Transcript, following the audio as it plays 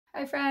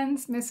Hi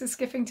friends, Mrs.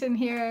 Skiffington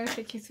here,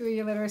 take you through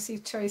your literacy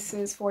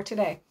choices for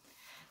today.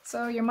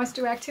 So your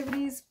must-do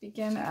activities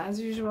begin as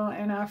usual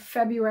in our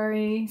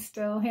February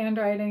still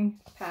handwriting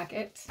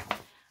packet.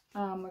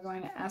 We're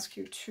going to ask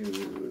you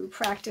to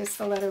practice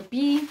the letter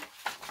B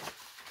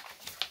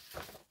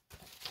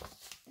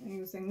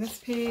using this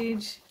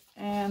page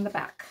and the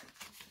back.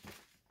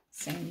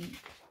 Same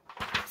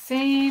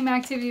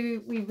activity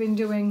we've been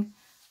doing,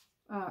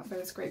 but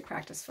it's great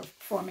practice for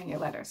forming your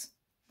letters.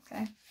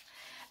 Okay.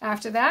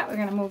 After that, we're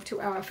going to move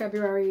to our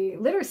February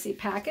literacy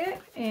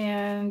packet,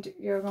 and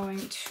you're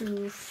going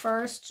to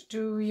first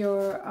do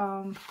your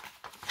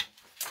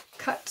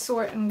cut,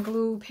 sort, and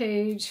glue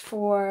page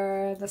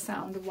for the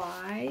sound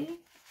Y.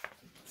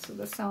 So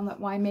the sound that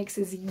Y makes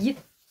is Y.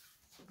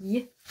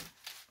 Y.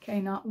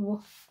 Okay, not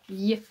W.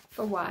 Y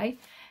for Y.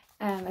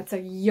 And that's a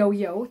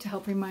yo-yo to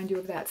help remind you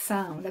of that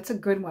sound. That's a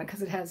good one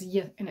because it has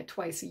Y in it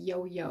twice,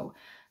 yo-yo.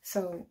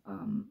 So,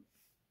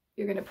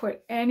 you're going to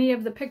put any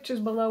of the pictures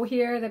below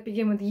here that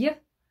begin with Y,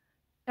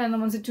 and the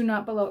ones that do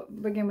not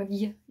begin with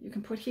Y, you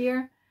can put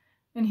here.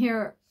 And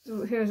here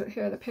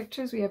are the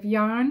pictures. We have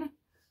yarn,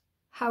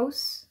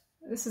 house,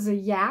 this is a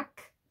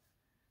yak,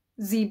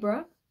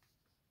 zebra,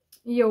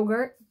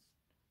 yogurt,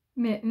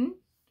 mitten.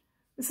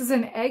 This is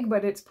an egg,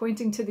 but it's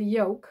pointing to the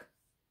yolk,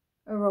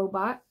 a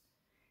robot,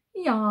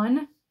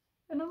 yawn,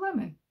 and a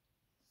lemon.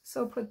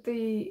 So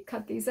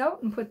cut these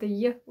out and put the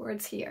Y where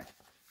it's here.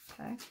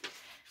 Okay.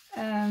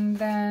 And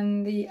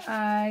then the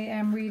I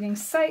am reading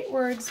sight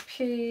words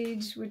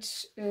page,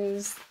 which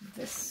is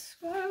this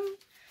one.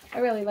 I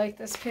really like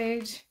this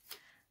page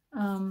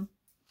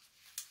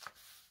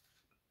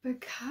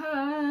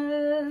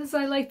because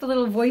I like the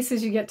little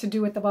voices you get to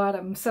do at the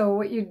bottom. So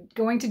what you're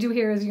going to do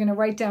here is you're going to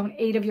write down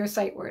 8 of your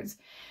sight words.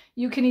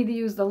 You can either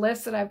use the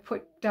list that I've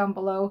put down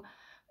below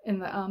in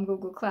the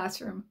Google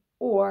Classroom,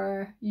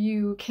 or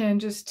you can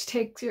just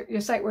take your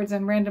sight words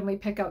and randomly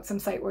pick out some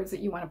sight words that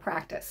you want to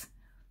practice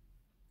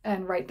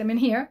and write them in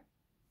here.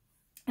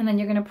 And then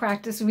you're going to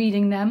practice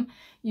reading them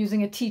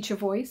using a teacher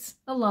voice,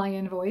 a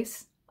lion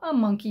voice, a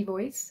monkey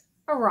voice,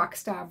 a rock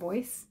star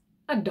voice,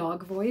 a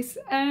dog voice,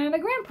 and a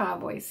grandpa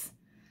voice.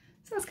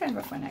 So it's kind of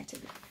a fun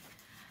activity.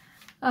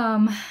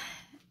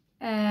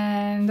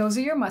 And those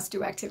are your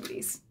must-do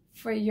activities.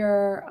 For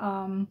your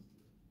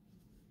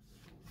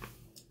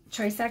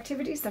choice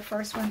activities, the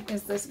first one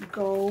is this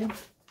go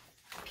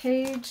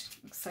page.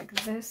 Looks like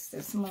this.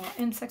 There's some little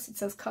insects. It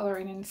says color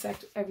an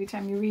insect every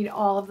time you read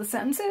all of the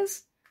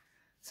sentences.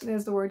 So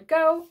there's the word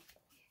go.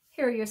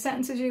 Here are your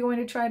sentences you're going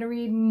to try to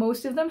read.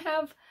 Most of them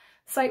have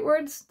sight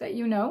words that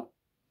you know.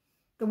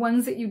 The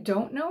ones that you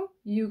don't know,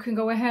 you can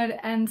go ahead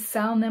and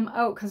sound them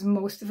out because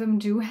most of them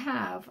do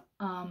have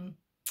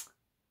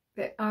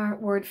that are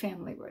word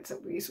family words.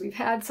 We've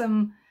had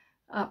some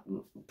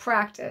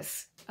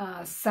practice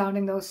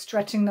sounding those,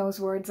 stretching those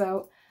words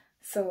out.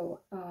 So,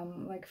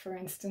 like for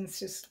instance,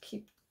 just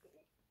keep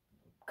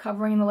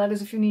covering the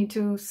letters if you need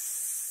to.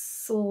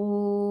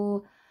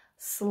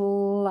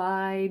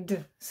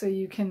 Slide, so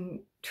you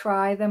can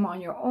try them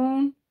on your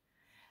own.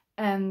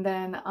 And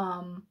then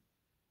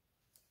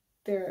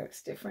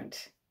there's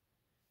different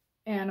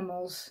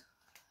animals.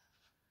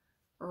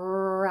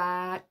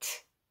 Rat,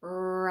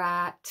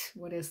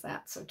 what is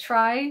that? So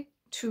try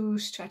to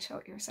stretch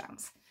out your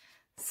sounds.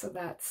 So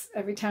that's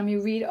every time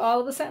you read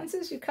all of the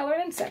sentences, you color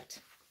an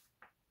insect.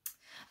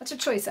 That's a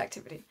choice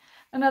activity.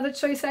 Another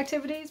choice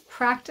activity is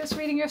practice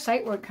reading your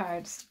sight word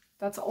cards.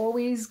 That's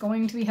always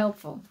going to be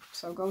helpful.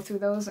 So go through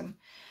those and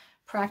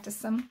practice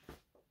them,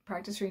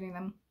 practice reading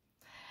them.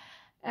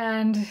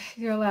 And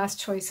your last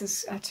choice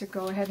is to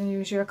go ahead and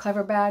use your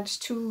Clever badge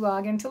to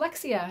log into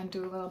Lexia and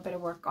do a little bit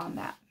of work on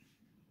that.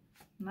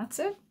 And that's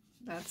it.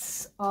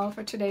 That's all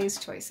for today's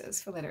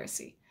choices for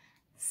literacy.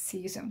 See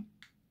you soon.